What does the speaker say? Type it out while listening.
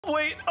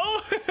Wait,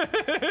 oh!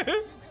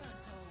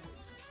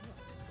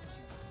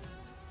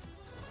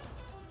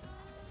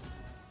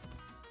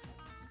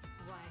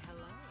 Why,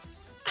 hello.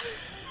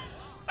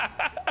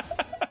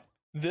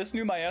 This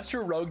new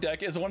Maestra Rogue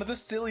deck is one of the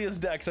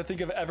silliest decks I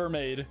think I've ever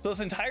made. So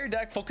this entire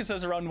deck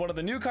focuses around one of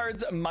the new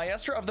cards,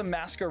 Maestra of the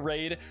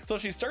Masquerade. So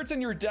if she starts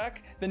in your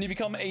deck, then you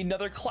become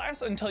another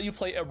class until you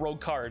play a rogue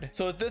card.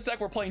 So with this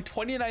deck, we're playing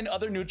 29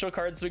 other neutral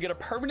cards, so we get to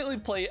permanently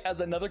play as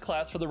another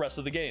class for the rest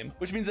of the game,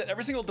 which means that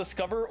every single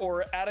discover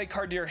or add a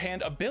card to your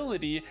hand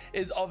ability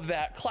is of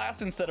that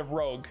class instead of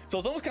rogue. So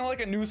it's almost kind of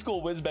like a new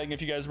school whiz-bang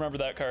if you guys remember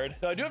that card.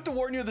 Now I do have to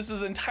warn you, this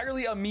is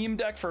entirely a meme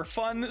deck for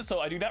fun,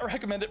 so I do not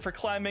recommend it for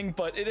climbing,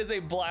 but it is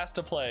a blast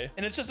to play.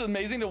 And it's just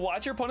amazing to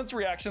watch your opponent's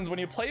reactions when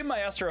you play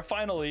Maestra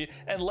finally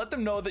and let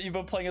them know that you've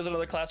been playing as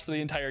another class for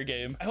the entire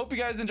game. I hope you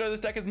guys enjoy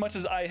this deck as much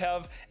as I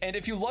have, and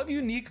if you love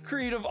unique,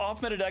 creative,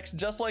 off-meta decks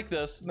just like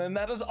this, then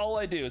that is all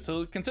I do.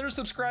 So consider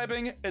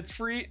subscribing, it's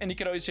free, and you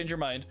can always change your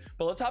mind.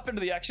 But let's hop into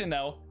the action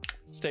now.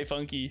 Stay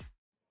funky.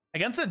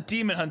 Against a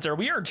Demon Hunter,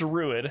 we are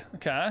Druid.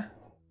 Okay.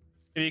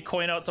 Maybe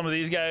coin out some of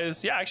these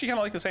guys. Yeah, I actually kind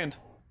of like this hand.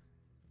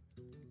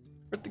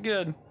 Pretty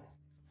good.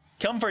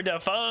 Come for the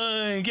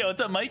funk. Yo,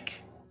 what's up,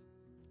 Mike?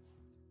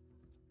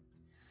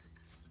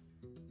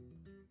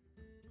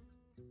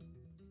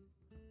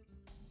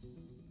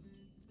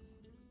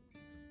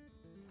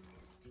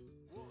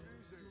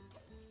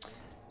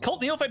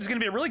 Cult Neophyte is going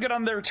to be really good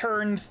on their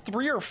turn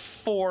 3 or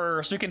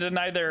 4, so we can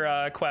deny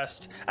their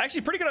quest.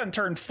 Actually, pretty good on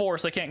turn 4,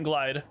 so they can't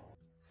glide.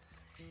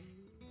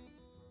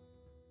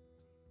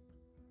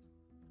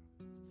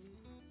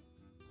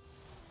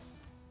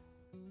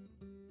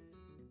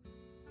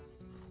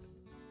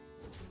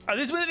 Are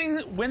these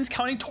wins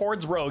counting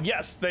towards Rogue?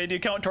 Yes, they do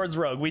count towards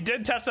Rogue. We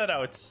did test that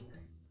out.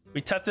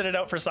 We tested it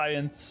out for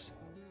science.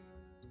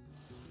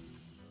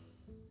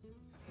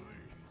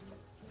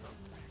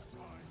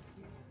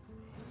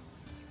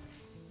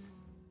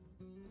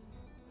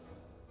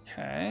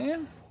 Okay.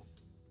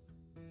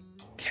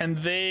 Can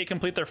they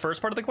complete their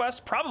first part of the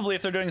quest? Probably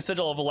if they're doing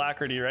Sigil of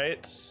Alacrity,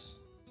 right?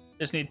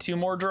 Just need 2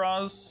 more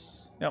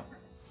draws. Yep.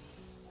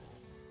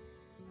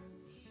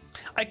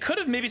 I could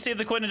have maybe saved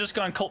the coin and just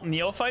gone Cult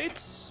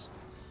Neophytes.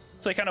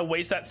 So I kind of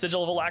waste that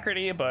Sigil of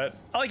Alacrity, but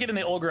I like getting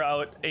the Olgra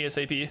out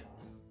ASAP.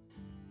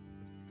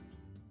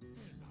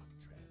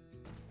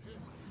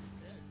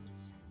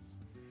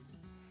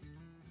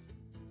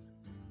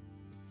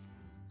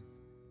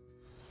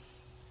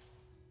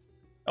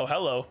 Oh,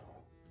 hello.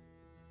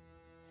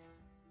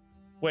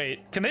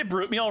 Wait, can they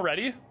brute me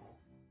already?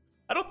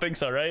 I don't think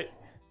so, right?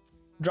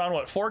 Drawn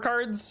what, 4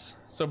 cards?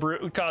 So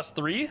brute would cost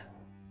 3?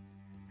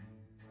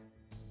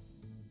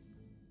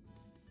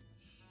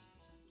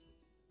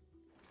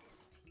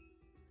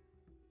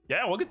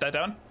 Yeah, we'll get that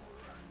down.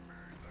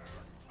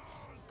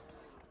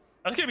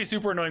 That's gonna be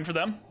super annoying for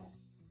them.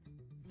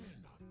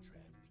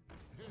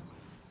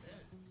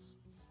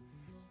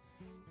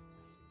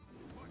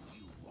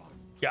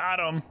 Got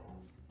him.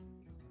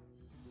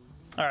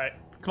 All right,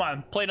 come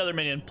on, play another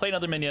minion. Play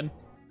another minion.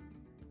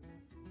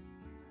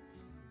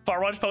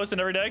 Farwatch Post in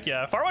every deck?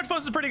 Yeah, Farwatch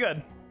Post is pretty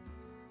good.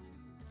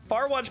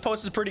 Farwatch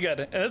Post is pretty good.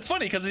 And it's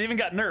funny because it even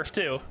got nerfed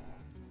too.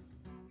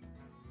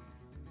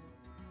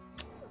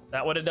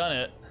 That would have done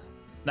it.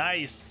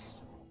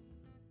 Nice.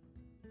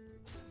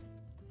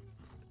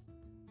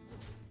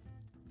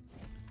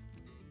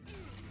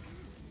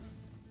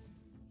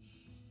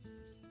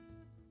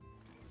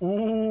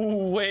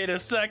 Ooh, wait a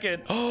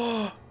second.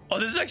 Oh,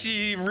 this is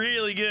actually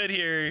really good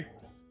here.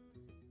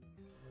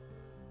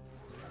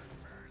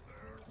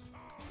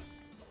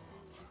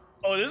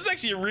 Oh, this is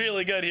actually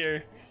really good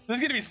here. This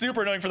is gonna be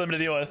super annoying for them to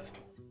deal with,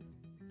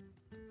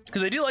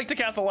 because they do like to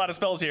cast a lot of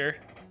spells here.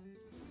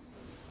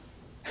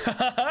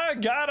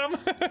 Got him.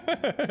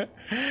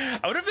 I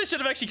wonder if they should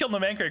have actually killed the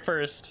Mancrake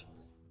first.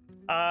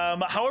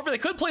 However, they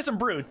could play some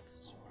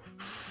brutes.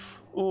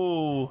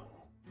 Ooh,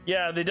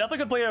 yeah, they definitely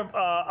could play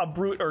a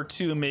brute or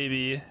 2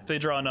 maybe if they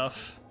draw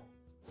enough.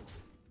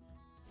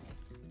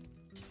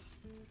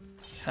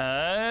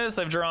 Okay,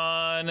 so I've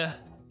drawn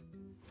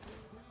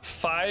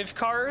 5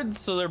 cards,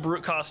 so their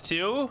brute costs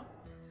 2.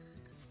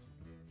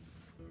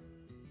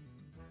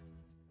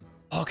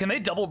 Oh, can they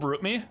double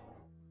brute me?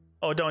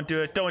 Oh, don't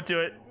do it. Don't do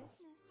it.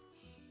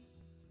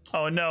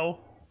 Oh no.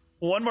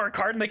 1 more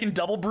card and they can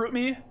double brute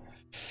me?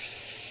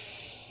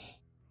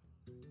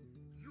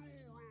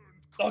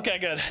 Okay,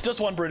 good. Just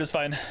 1 brute is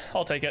fine.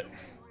 I'll take it.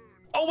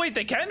 Oh wait,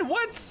 they can?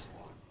 What?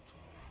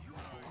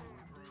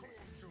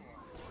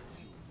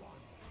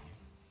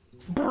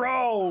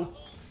 Bro!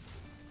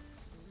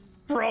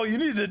 Bro, you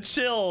need to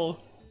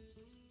chill.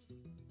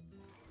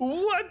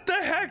 What the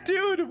heck,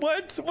 dude?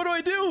 What? What do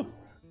I do?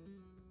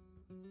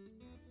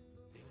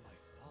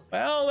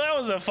 Well, that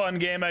was a fun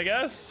game, I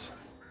guess.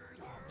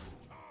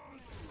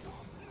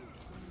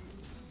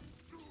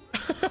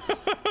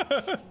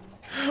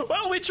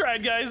 Well, we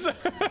tried, guys.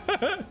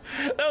 That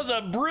was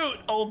a brute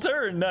old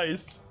turn.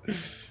 Nice.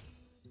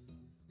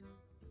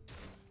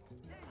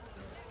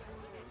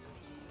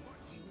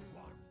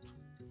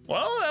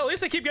 Well, at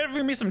least they keep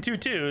giving me some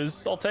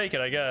 2/2s. I'll take it,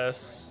 I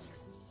guess.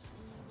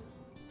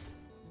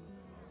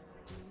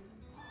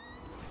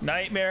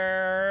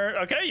 Nightmare.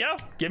 Okay, yeah.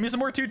 Give me some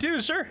more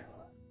 2/2s, sure.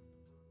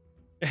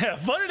 Yeah,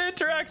 fun and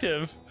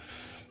interactive.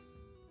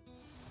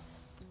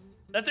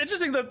 That's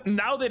interesting that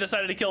now they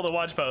decided to kill the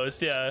watch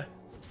post, yeah.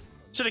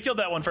 Should have killed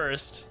that one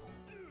first.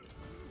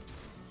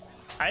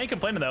 I ain't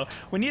complaining though.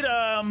 We need,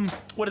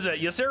 what is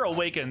it? Ysera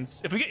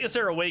Awakens. If we get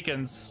Ysera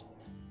Awakens,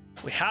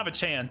 we have a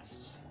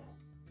chance.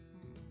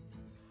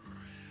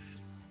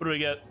 What do we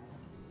get?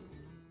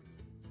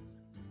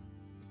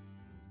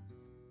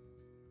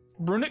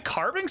 Runic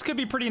Carvings could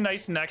be pretty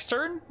nice next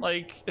turn,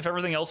 like if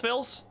everything else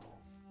fails.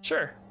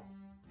 Sure.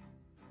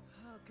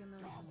 How can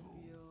I help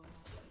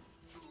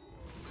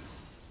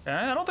you?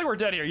 I don't think we're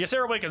dead here.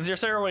 Ysera Awakens,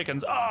 Ysera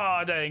Awakens.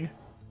 Ah, dang.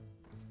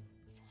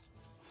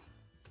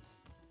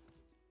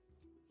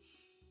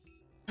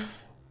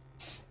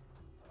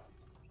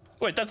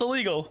 Wait, that's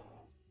illegal.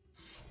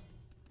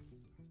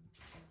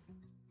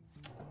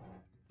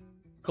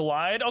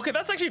 Glide. Okay,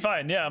 that's actually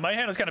fine. Yeah, my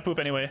hand is kind of poop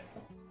anyway.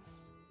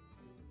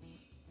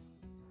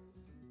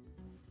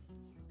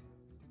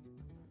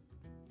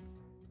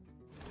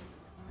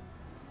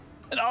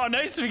 And, oh,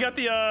 nice. We got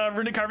the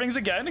runic carvings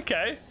again.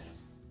 Okay.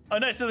 Oh,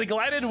 nice. So they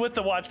glided with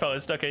the watch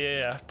post. Okay,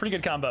 yeah. Pretty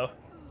good combo.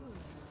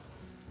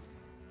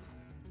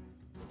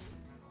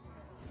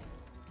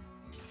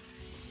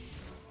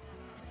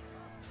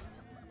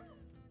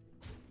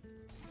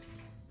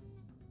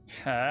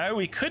 Okay,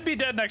 we could be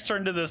dead next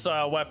turn to this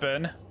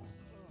weapon.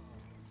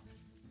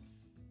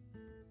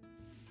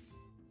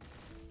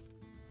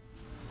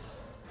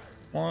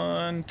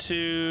 One,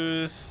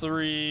 two,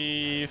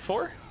 three,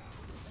 four.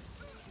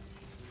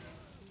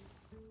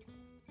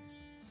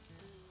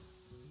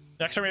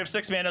 Next turn we have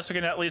 6 mana, so we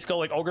can at least go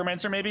like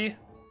Ogremancer maybe.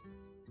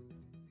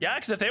 Yeah,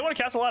 because if they want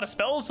to cast a lot of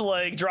spells to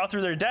like draw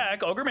through their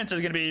deck, Ogremancer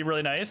is going to be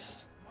really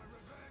nice.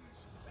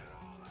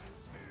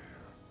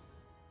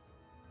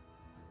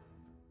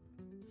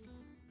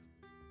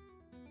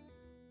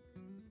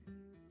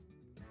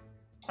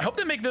 I hope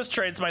they make this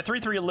trade so my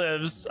 3/3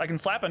 lives. I can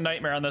slap a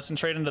Nightmare on this and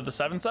trade into the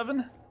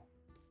 7/7.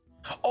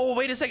 Oh,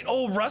 wait a second.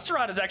 Oh,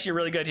 Rustarot is actually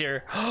really good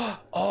here.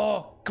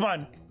 Oh, come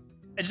on.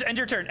 Just end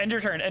your turn. End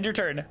your turn. End your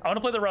turn. I want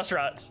to play the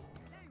Rustarot.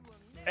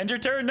 End your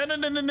turn. No, no,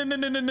 no, no, no, no,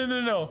 no, no, no,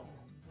 no, no.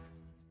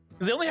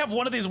 Because they only have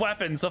one of these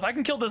weapons. So if I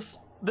can kill this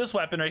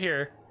weapon right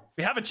here,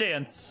 we have a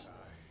chance.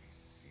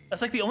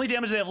 That's like the only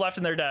damage they have left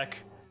in their deck.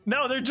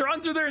 No, they're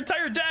drawn through their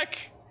entire deck.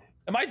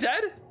 Am I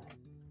dead?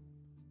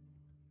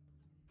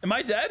 Am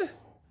I dead?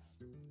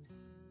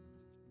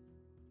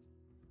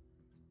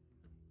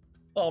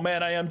 Oh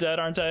man, I am dead,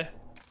 aren't I?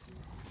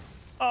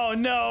 Oh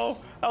no,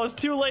 I was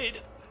too late.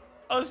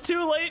 I was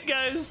too late,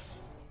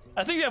 guys.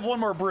 I think they have one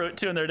more Brute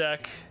too in their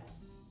deck.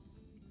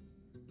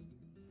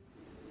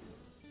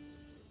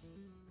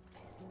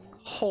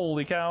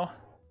 Holy cow.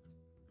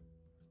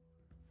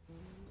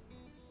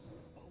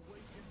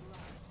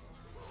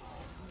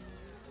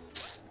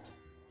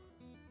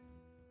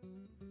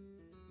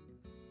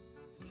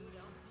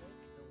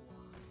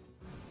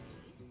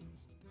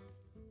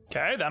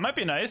 Okay, that might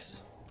be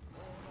nice.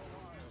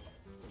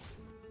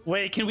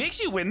 Wait, can we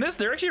actually win this?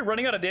 They're actually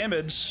running out of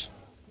damage.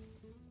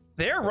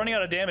 They are running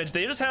out of damage.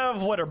 They just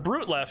have, what, a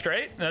Brute left,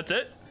 right? That's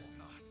it?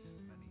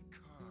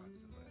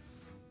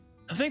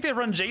 I think they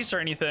run Jace or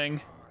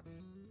anything.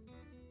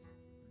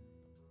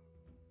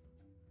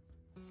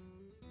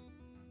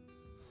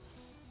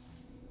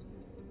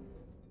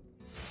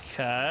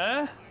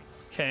 Okay.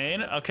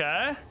 Kane,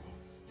 okay.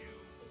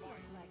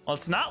 Well,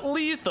 it's not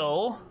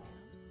lethal.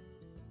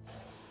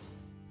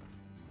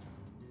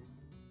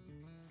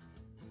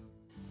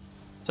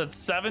 So it's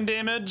 7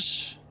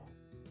 damage.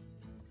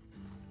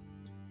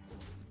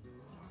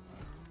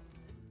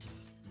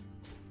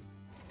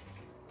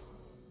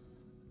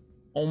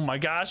 Oh my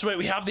gosh, wait,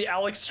 we have the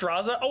Alex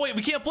Straza. Oh wait,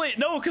 we can't play it.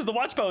 No, because the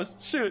watch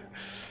post, shoot.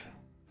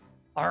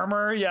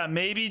 Armor, yeah,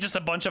 maybe just a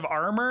bunch of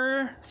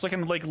armor. So I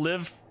can like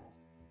live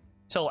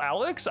till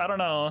Alex? I don't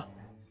know.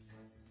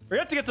 We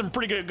have to get some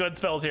pretty good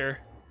spells here.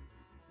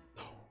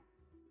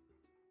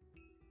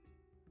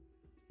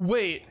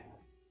 Wait.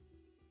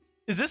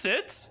 Is this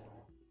it?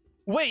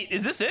 Wait,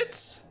 is this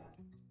it?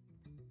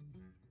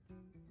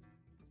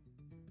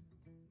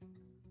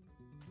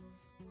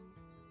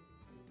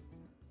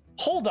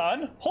 Hold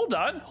on, hold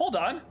on, hold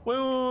on.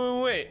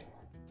 Wait.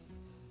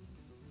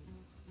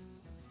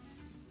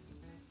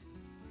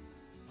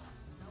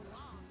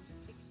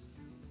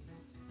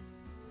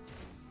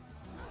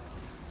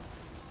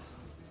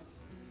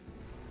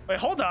 Wait,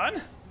 hold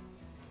on.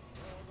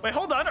 Wait,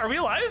 hold on. Are we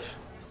alive?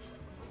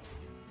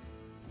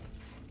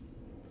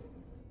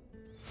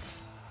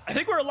 I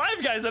think we're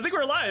alive, guys. I think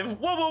we're alive.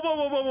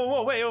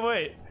 Whoa.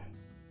 Wait.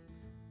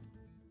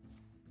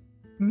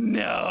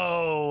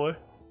 No.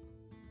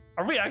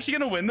 Are we actually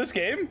going to win this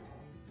game?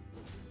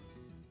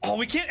 Oh,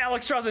 we can't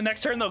Alex Straza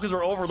next turn, though, because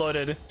we're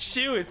overloaded.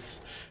 Shoot.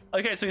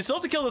 Okay, so we still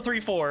have to kill the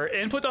 3/4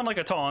 and put down, like,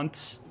 a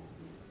taunt.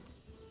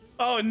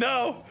 Oh,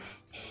 no.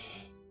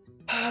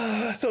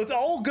 So it's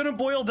all going to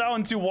boil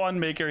down to one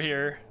maker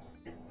here.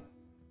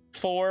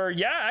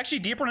 Yeah, actually,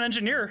 Deep Run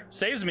Engineer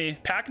saves me.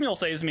 Pack Mule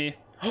saves me.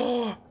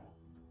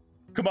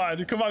 Come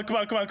on, come on, come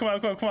on, come on, come on,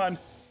 come on, come on.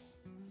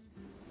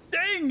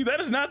 Dang, that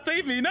does not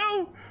save me,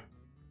 no!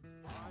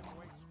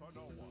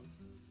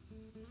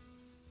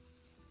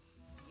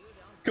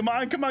 Come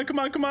on, come on, come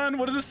on, come on.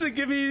 What does this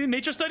give me?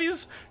 Nature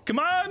studies? Come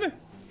on!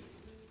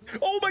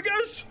 Oh my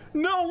gosh!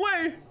 No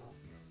way!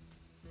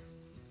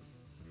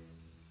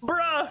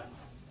 Bruh!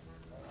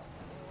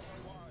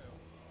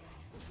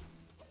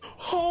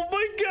 Oh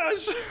my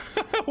gosh!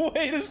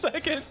 Wait a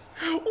second!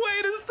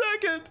 Wait a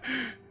second!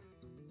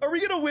 Are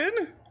we gonna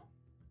win?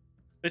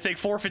 They take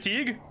 4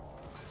 fatigue?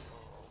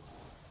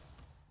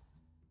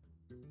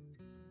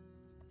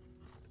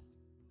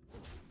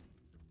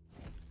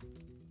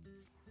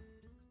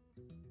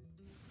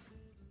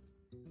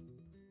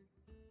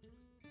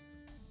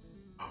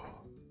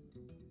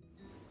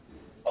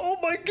 Oh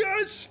my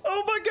gosh!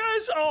 Oh my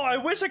gosh! Oh, I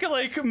wish I could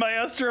like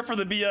Maestra for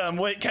the BM.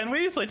 Wait, can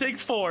we? So I take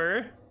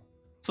 4.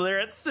 So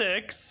they're at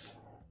 6.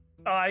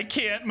 Oh, I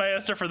can't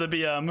Maestra for the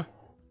BM.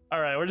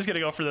 Alright, we're just gonna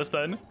go for this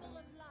then.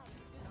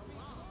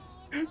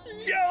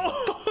 Yo!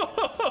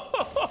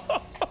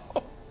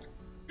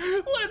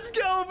 Let's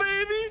go,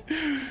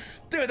 baby!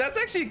 Dude, that's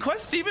actually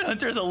Quest Demon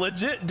Hunter is a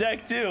legit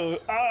deck too.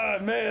 Ah,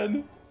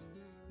 man.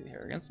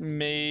 Here against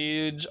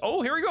Mage.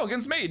 Oh, here we go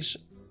against Mage.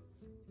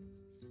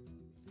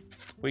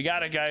 We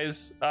got it,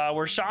 guys.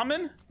 We're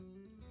Shaman.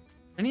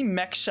 Any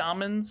mech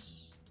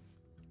Shamans?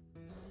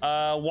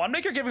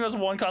 Wandmaker giving us a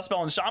 1-cost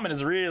spell and Shaman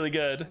is really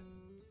good.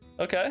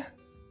 Okay.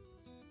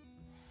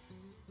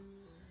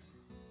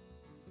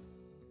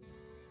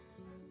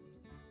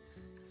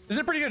 Is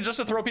it pretty good just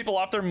to throw people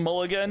off their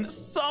mulligan?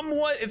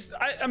 Somewhat. It's,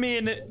 I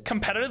mean,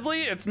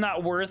 competitively, it's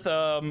not worth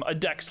a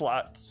deck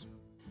slot.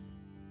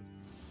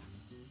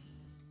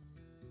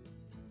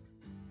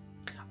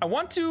 I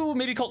want to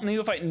maybe Cult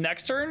Neophyte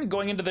next turn,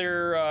 going into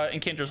their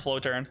Encanter's Flow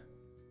turn.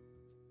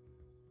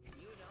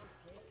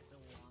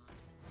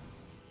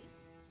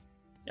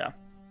 Yeah.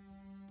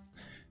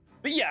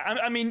 But yeah,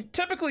 I mean,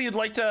 typically you'd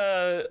like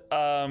to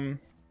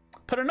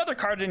put another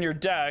card in your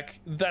deck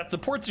that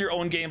supports your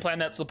own game plan,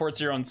 that supports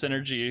your own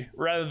synergy,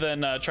 rather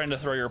than trying to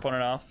throw your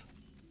opponent off.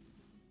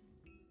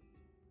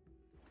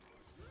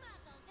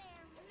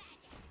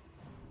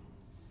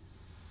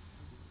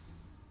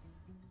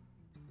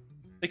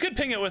 They could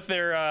ping it with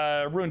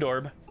their Ruined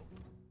Orb.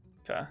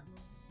 Okay,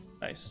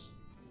 nice.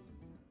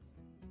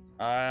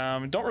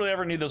 Don't really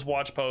ever need this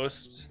Watch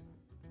Post.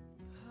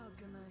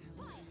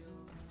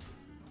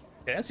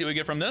 Okay, let's see what we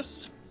get from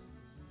this.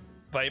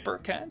 Viper,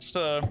 okay, just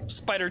a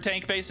spider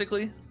tank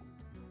basically.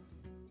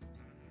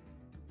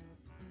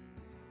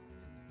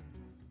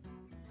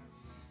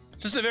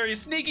 Just a very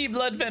sneaky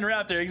Bloodfen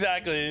Raptor,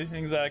 exactly,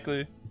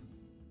 exactly.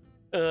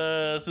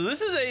 So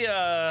this is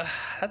a,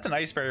 that's an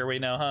Ice Barrier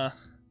weight now, huh?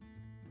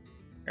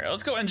 All right,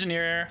 let's go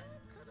Engineer.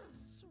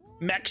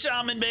 Mech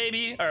Shaman,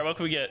 baby. All right, what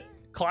can we get?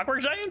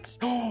 Clockwork Giants?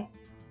 Oh,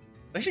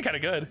 actually kind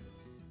of good.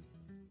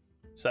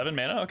 7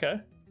 mana, okay.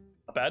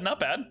 Not bad, not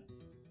bad.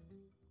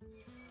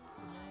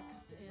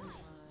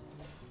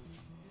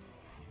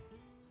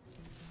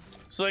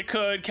 So they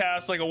could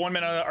cast like a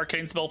 1-mana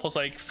arcane spell plus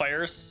like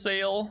Fire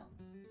Sail.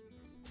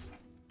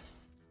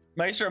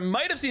 Maestra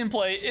might have seen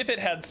play if it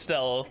had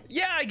stealth.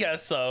 Yeah, I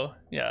guess so.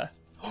 Yeah.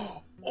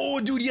 Oh,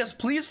 dude, yes,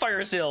 please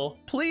Fire Sail.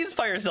 Please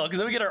Fire Sail, because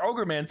then we get our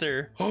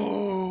Ogremancer.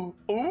 Oh,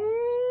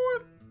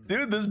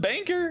 dude, this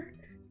banker.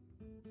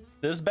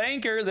 This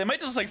banker. They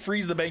might just like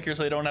freeze the banker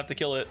so they don't have to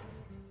kill it.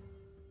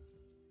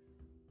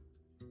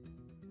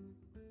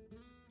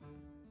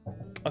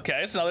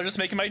 Okay, so now they're just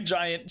making my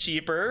giant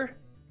cheaper.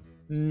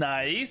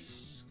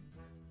 Nice.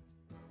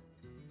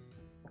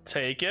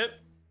 Take it.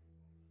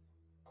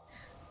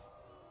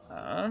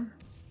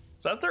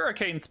 So that's our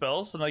arcane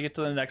spells. So now I get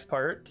to the next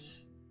part.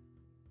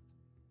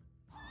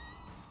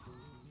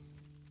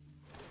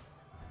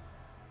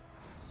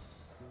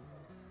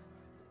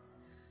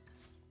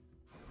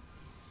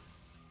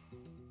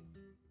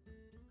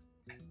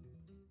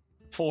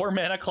 Four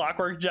mana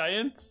Clockwork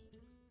Giants.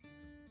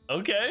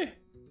 Okay.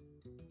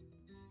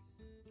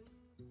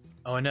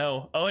 Oh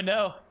no. Oh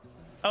no.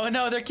 Oh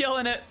no, they're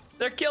killing it.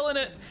 They're killing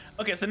it.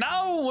 Okay, so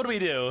now what do we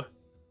do?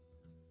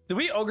 Do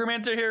we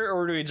Ogremancer here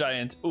or do we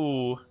Giant?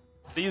 Ooh.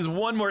 They use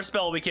one more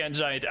spell, we can't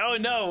Giant. Oh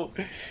no.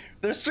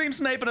 They're stream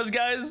sniping us,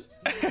 guys.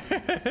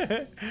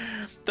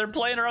 They're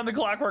playing around the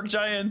Clockwork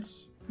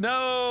Giants.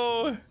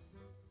 No.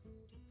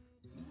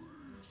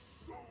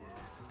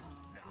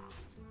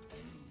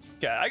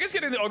 Okay, I guess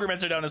getting the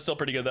Ogremancer down is still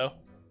pretty good though.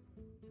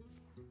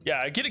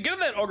 Yeah, getting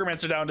that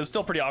Ogremancer down is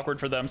still pretty awkward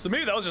for them. So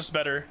maybe that was just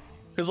better.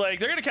 Because, like,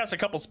 they're going to cast a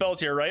couple spells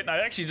here, right? And I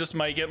actually just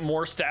might get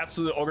more stats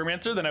through the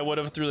Ogremancer than I would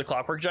have through the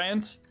Clockwork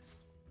Giant.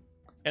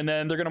 And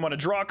then they're going to want to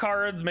draw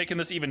cards, making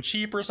this even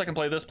cheaper so I can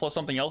play this plus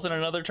something else in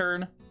another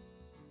turn.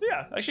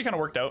 Yeah, actually kind of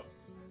worked out.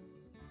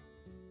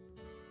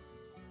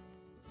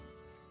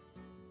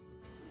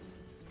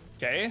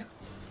 Okay,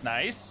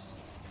 nice.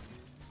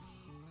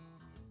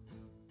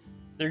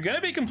 They're going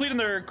to be completing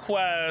their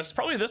quest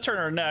probably this turn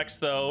or next,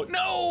 though.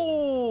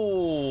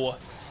 No!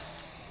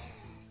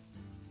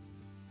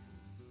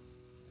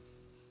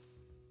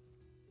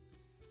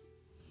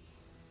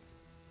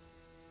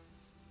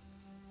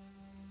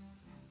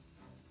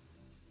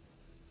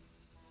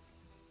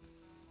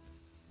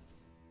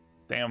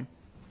 Damn.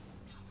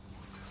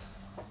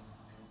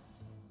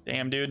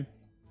 Damn, dude.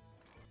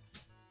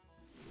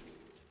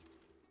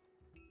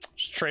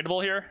 Just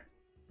tradable here.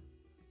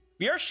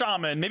 We are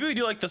shaman. Maybe we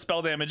do like the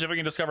spell damage if we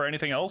can discover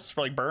anything else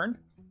for like burn.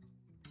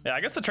 Yeah,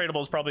 I guess the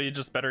tradable is probably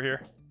just better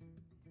here.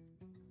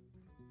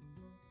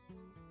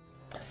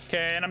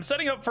 Okay, and I'm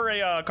setting up for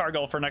a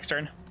cargo for next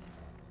turn.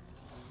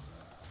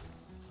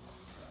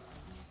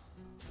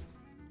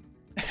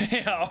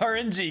 Yeah,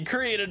 RNG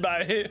created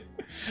by.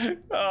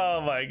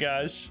 Oh my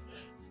gosh.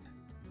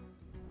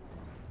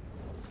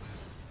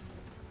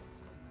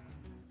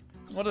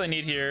 What do they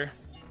need here?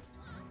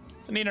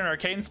 Does it need an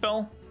arcane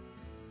spell?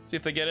 See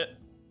if they get it.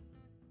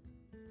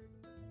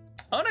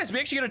 Oh, nice. We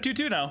actually get a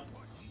 2/2 now.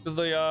 Because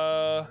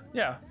the,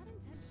 yeah.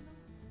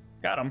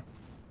 Got him.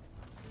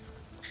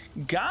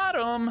 Got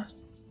him.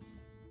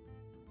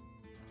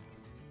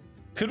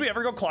 Could we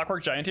ever go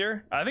Clockwork Giant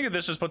here? I think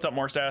this just puts up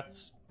more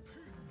stats.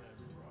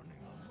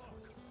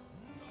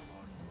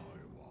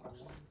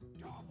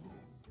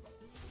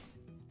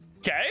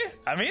 Okay.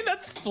 I mean,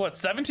 that's, what,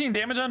 17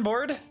 damage on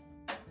board?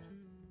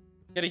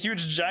 Get a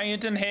huge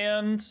giant in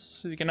hand.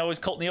 You can always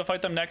Cult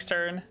Neophyte them next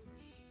turn.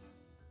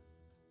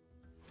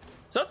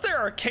 So that's their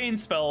arcane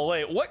spell.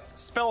 Wait, what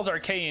spell is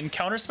arcane?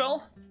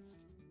 Counterspell?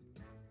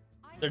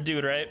 They're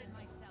dude, right?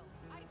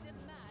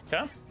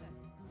 Okay.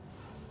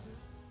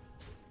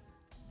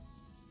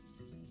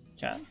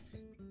 Okay.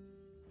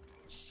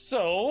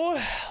 So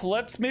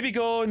let's maybe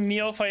go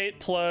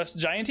Neophyte plus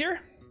Giant here.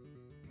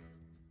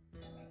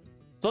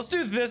 So let's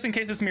do this in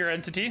case it's Mirror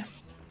Entity.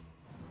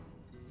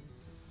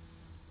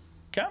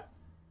 Okay.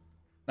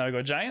 Now we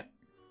go Giant.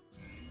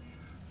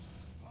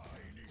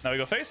 Now we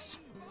go Face.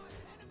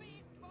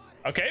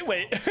 Okay,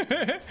 wait.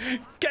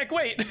 Keck,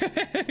 wait.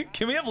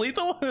 Can we have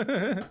lethal?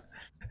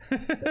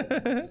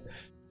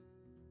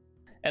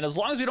 And as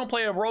long as we don't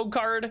play a rogue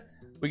card,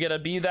 we get to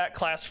be that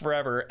class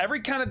forever.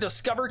 Every kind of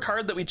discover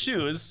card that we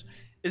choose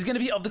is going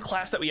to be of the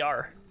class that we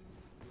are.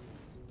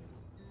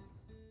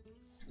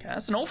 Okay,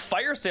 that's no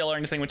fire sale or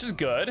anything, which is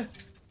good.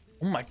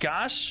 Oh my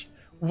gosh.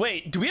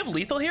 Wait, do we have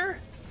lethal here?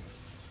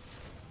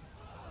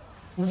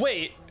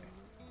 Wait.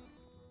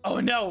 Oh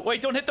no,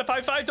 wait, don't hit the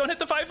 5/5, don't hit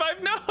the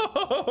 5/5,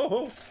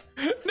 no!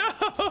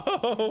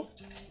 No!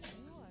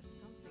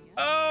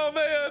 Oh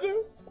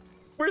man!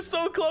 We're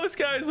so close,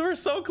 guys, we're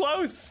so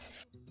close!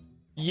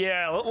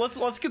 Yeah,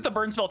 let's get the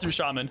burn spell through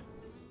Shaman.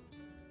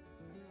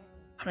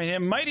 I mean, it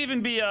might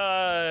even be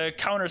a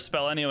counter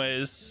spell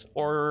anyways,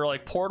 or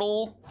like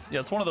Portal.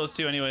 Yeah, it's one of those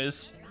two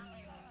anyways.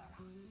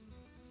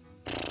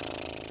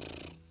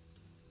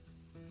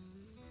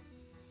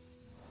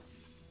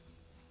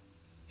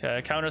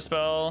 Okay, counter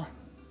spell.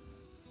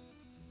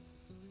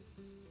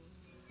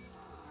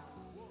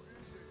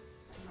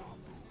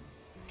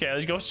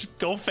 Okay, let's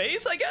go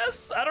face, I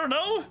guess? I don't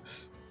know.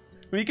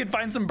 We could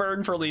find some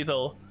burn for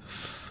lethal.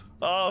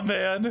 Oh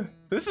man,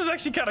 this is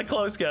actually kind of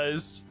close,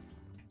 guys.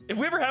 If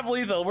we ever have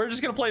lethal, we're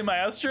just gonna play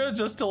Maestra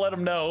just to let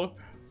him know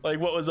like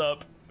what was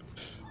up.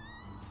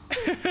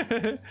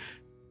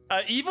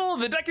 Evil,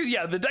 the deck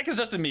is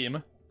just a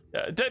meme.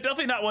 Yeah,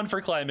 definitely not one for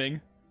climbing.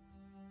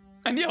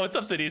 And yo, what's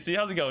up, CDC?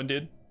 How's it going,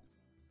 dude?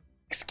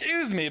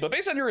 Excuse me, but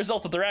based on your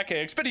results at the rack, I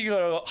expect you to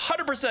go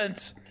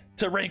 100%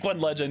 to rank 1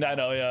 legend. I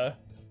know, yeah.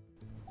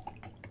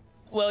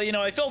 Well, you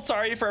know, I felt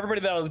sorry for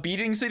everybody that was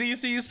beating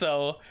CDC,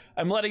 so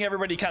I'm letting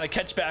everybody kind of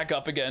catch back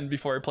up again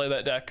before I play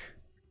that deck.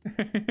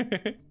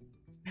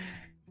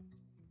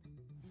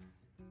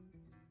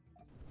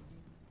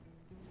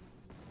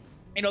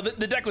 You know,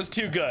 the deck was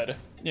too good.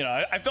 You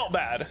know, I felt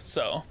bad,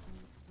 so.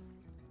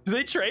 Do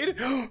they trade?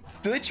 Do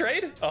they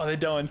trade? Oh, they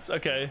don't.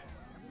 Okay.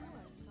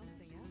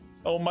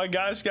 Oh my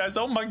gosh, guys.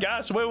 Oh my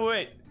gosh.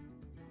 Wait.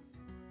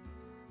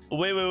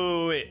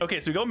 Okay,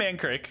 so we go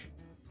Mancrick.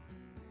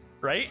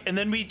 Right? And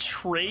then we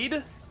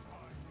trade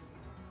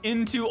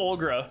into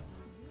Olgra.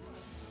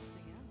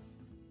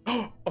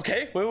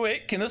 Okay,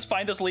 wait. Can this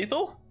find us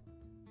lethal?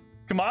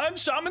 Come on,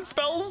 Shaman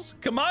spells.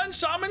 Come on,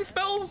 Shaman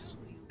spells.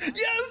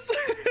 Yes!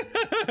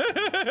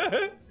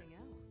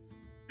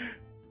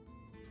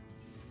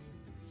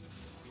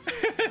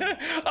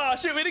 Oh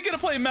shit, we didn't get to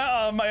play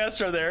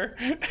Maestra there.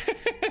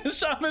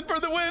 Shaman for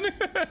the win.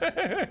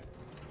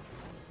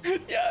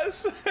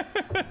 Yes.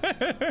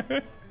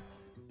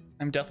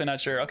 I'm definitely not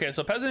sure. Okay,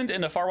 so Peasant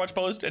into Far Watch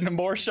Post into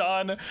more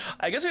Sean.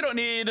 I guess we don't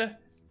need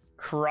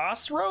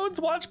Crossroads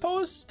Watch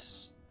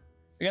Posts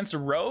against a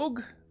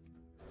Rogue.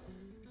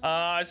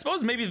 I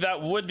suppose maybe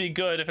that would be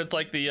good if it's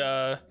like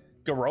the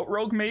Garrote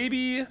Rogue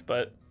maybe,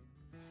 but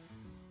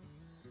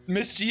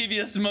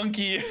mischievous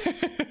Monki.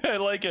 I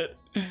like it.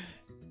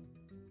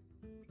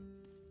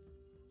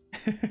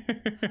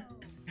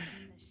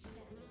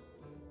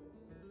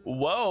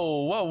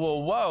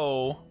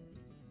 Whoa.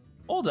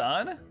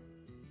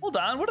 Hold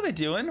on, what are they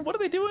doing?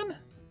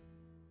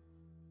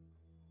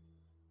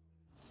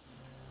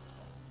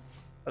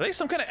 Are they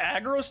some kind of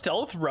aggro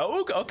stealth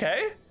rogue?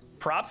 Okay,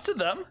 props to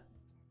them.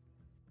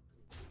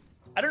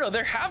 I don't know,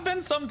 there have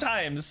been some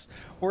times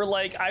where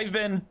like I've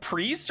been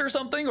priest or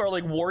something, or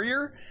like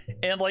warrior,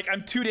 and like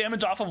I'm 2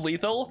 damage off of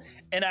lethal,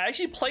 and I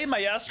actually play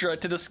Maestra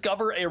to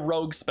discover a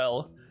rogue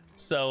spell.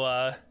 So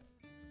let's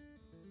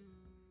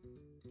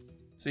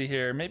see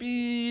here,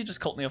 maybe just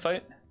Cult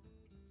Neophyte.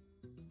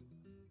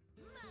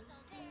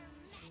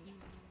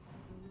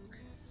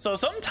 So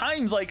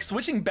sometimes like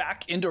switching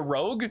back into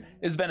rogue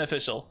is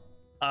beneficial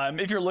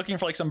if you're looking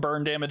for like some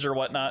burn damage or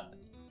whatnot.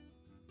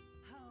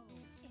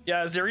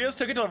 Yeah, Zerios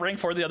took it to rank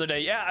 4 the other day.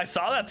 Yeah, I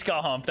saw that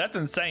Ska Hump. That's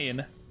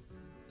insane.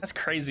 That's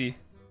crazy.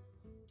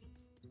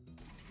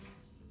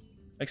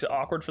 Makes it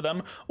awkward for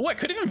them. Oh, I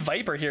could even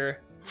Viper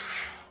here.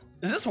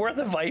 Is this worth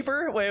a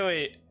Viper?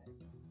 Wait.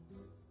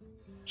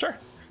 Sure.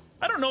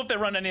 I don't know if they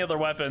run any other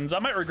weapons. I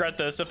might regret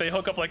this if they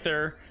hook up like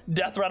their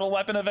Death Rattle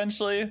weapon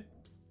eventually.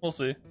 We'll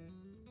see.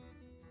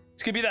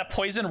 This could be that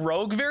Poison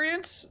Rogue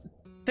variant.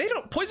 They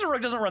don't. Poison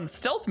Rogue doesn't run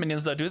stealth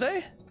minions though, do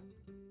they?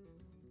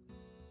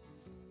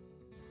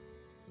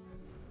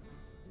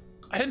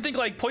 I didn't think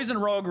like Poison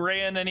Rogue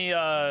ran any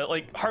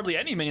like hardly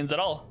any minions at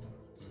all.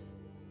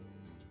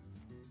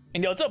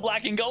 And yo, what's up,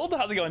 Black and Gold?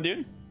 How's it going,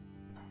 dude?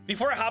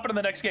 Before I hop into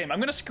the next game, I'm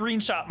gonna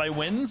screenshot my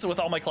wins with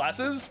all my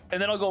classes,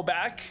 and then I'll go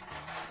back,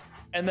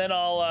 and then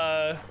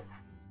I'll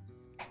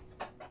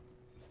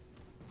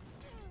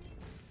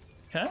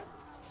okay.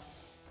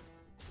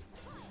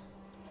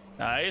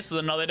 Nice. So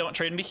then now they don't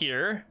trade into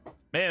here.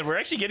 Man, we're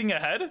actually getting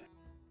ahead.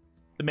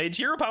 The mage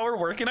hero power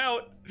working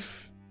out.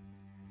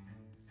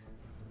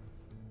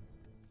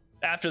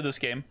 After this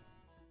game,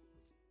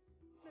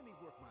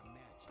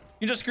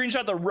 you just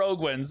screenshot the rogue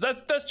wins.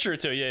 That's true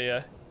too.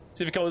 Yeah.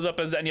 See if it goes up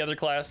as any other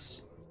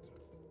class,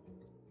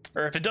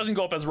 or if it doesn't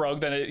go up as rogue,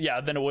 then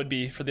it would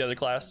be for the other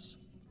class.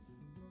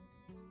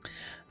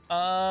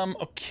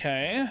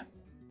 Okay.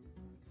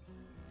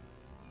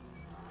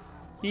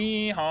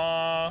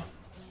 Hee-haw.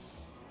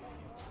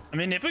 I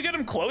mean, if we get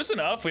him close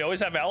enough, we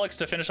always have Alex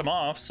to finish him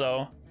off,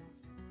 so.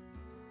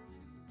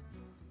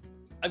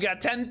 I've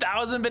got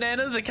 10,000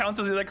 bananas. It counts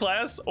as the other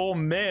class. Oh,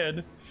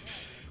 man.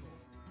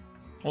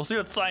 We'll see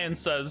what science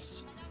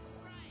says.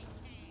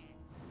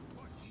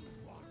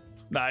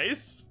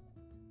 Nice.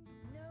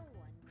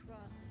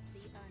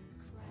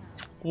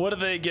 What do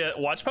they get?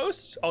 Watch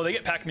post? Oh, they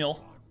get pack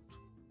mule.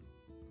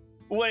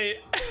 Wait.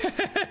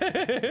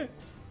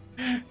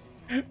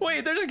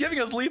 Wait, they're just giving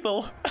us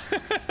lethal.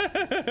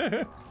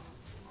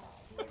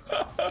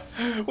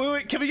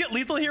 wait, can we get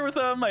lethal here with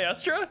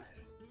Maestra?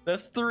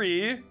 That's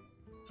 3.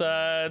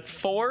 So it's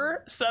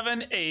 4,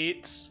 7,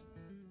 8.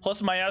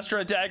 Plus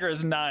Maestra dagger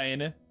is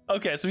 9.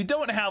 Okay, so we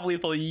don't have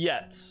lethal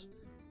yet.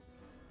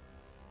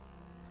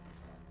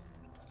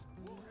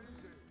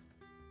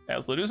 Yeah,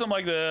 so we'll do something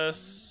like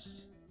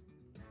this.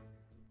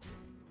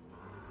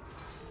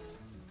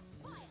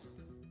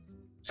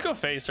 Just go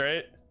face,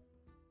 right?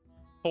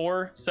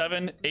 4,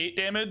 7, 8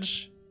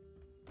 damage.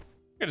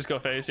 I can just go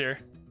face here.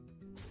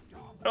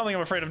 I don't think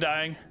I'm afraid of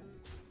dying.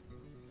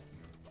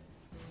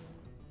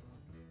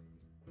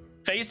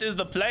 Face is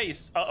the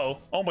place. Uh-oh.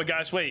 Oh my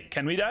gosh, wait.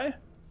 Can we die?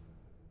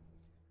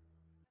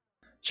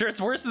 Sure,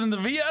 it's worse than the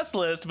VS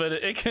list, but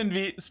it can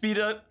be speed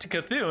up to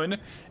Cthulhu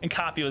and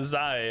copy with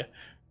Zai.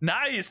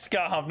 Nice,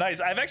 Scott.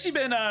 Nice. I've actually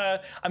been, I'm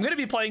going to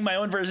be playing my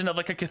own version of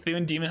like a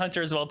Cthulhu Demon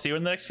Hunter as well too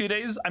in the next few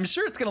days. I'm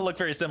sure it's going to look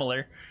very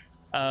similar.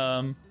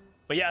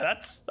 But yeah,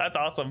 that's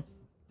awesome.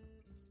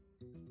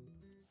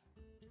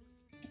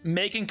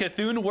 Making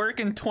Cthulhu work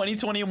in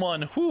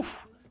 2021. Whew.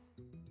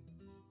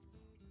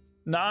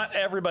 Not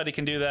everybody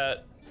can do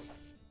that.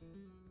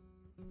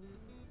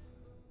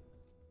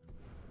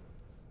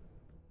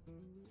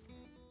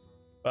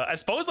 But I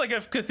suppose like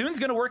if Cthulhu's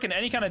gonna work in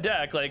any kind of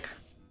deck, like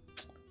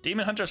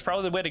Demon Hunter is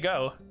probably the way to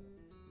go.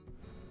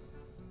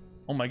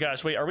 Oh my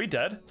gosh, wait, are we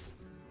dead?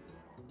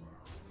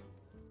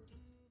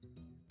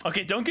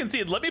 Okay, don't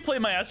concede. Let me play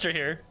Maestra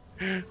here.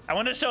 I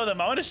want to show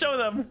them. I want to show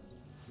them.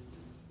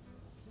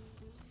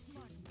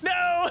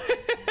 No!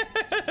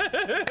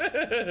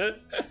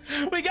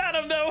 We got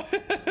him though.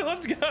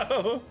 Let's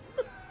go.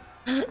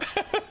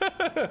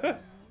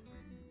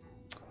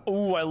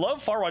 Oh, I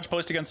love Farwatch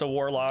Post against a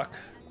Warlock.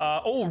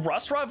 Oh,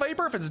 Rustrot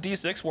Viper if it's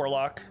D6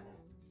 Warlock.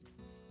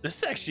 This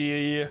is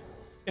actually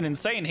an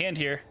insane hand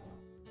here.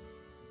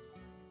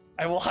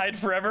 I will hide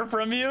forever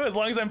from you as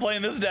long as I'm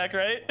playing this deck,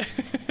 right?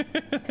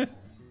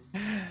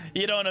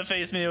 You don't want to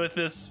face me with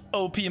this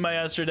OP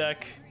Maestra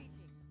deck.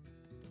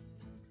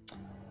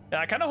 Yeah,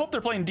 I kind of hope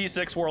they're playing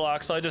D6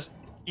 Warlock, so I just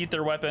eat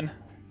their weapon.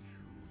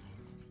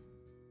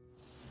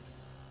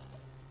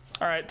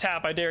 All right,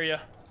 tap, I dare you.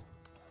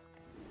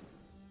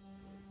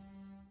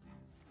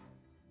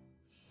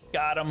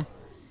 Got him.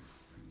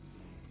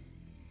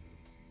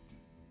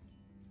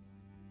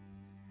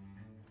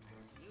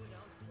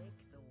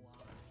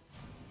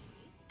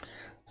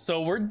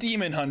 So we're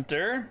Demon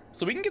Hunter,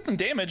 so we can get some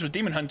damage with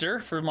Demon Hunter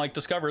from like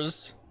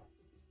discovers.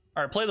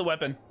 All right, play the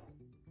weapon.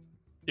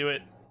 Do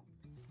it.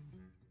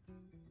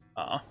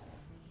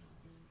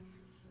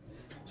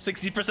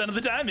 60% of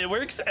the time, it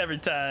works every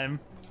time.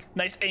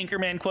 Nice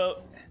Anchorman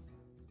quote.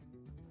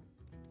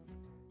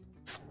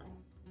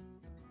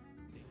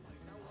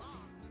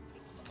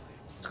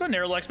 Let's go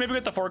Nerlex. Maybe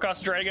get the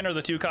 4-cost dragon or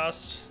the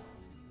 2-cost.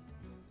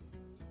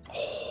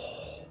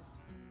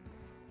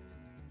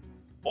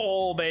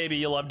 Oh, baby,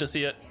 you love to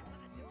see it.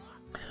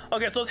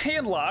 Okay, so it's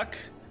hand lock.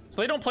 So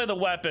they don't play the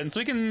weapon,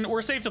 so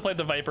we're safe to play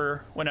the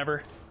Viper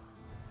whenever.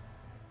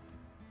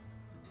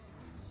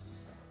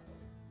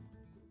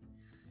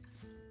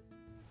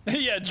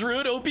 Yeah,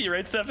 Druid OP,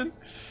 right, Stefan?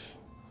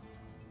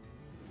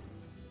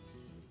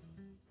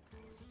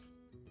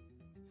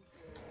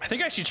 I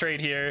think I should trade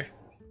here.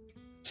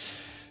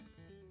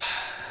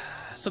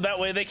 So that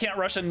way they can't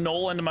rush a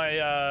null into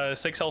my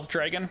 6 health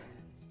dragon.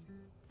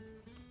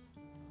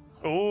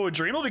 Oh,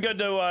 Dream will be good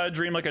to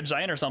dream like a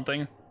giant or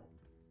something.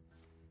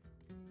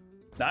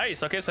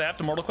 Nice. Okay, so I have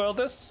to Mortal Coil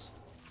this.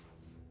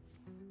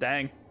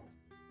 Dang.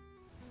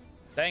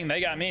 Dang, they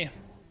got me.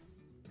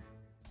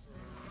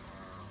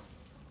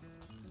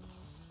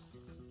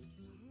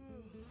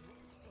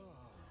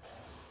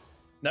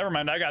 Never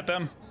mind, I got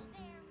them.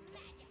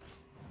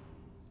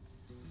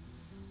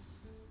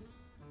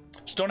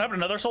 Just don't have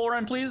another Soul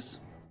Run, please.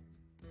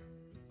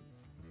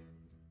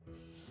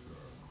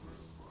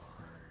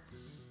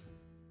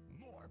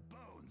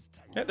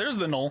 Yeah, there's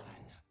the null.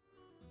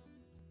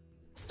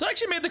 So I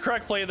actually made the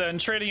correct play then,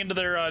 trading into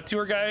their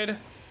tour guide,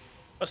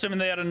 assuming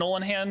they had a null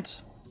in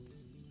hand.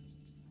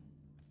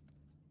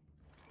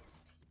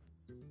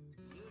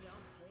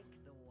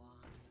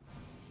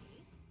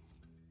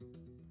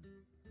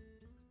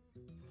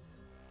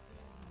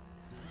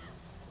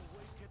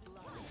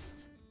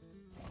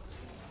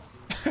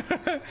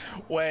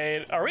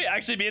 Wait, are we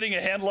actually beating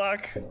a hand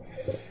lock?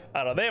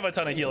 I don't know, they have a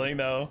ton of healing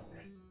though.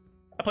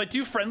 I played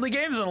 2 friendly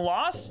games and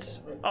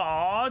lost?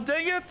 Aw,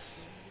 dang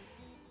it.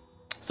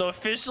 So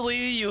officially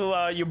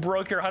you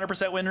broke your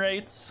 100% win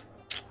rates.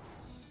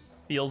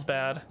 Feels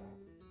bad.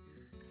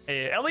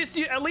 Hey, at least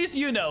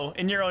you know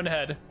in your own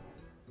head.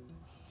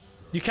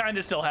 You kind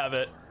of still have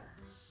it.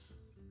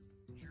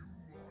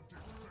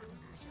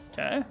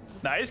 Okay,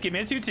 nice, give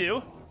me a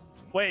 2/2.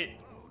 Wait.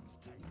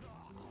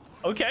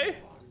 Okay.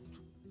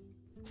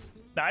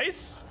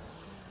 Nice.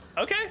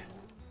 Okay.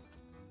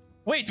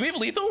 Wait, do we have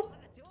lethal?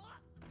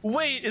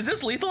 Wait, is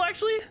this lethal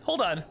actually?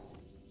 Hold on.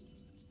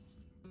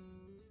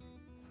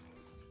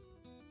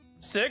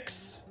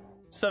 6,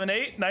 7,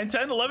 8, 9,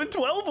 10, 11,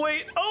 12.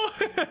 Wait. Oh.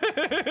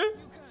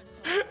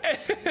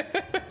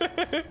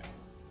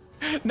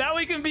 Now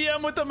we can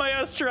BM with the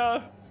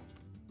Maestra.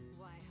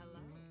 Why, hello.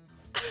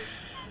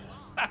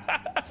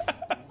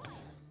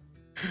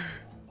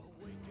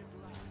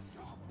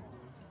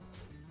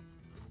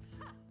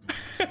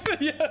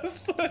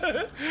 Yes.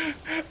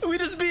 we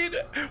just beat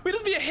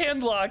a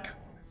hand lock.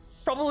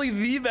 Probably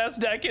the best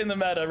deck in the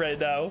meta right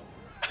now.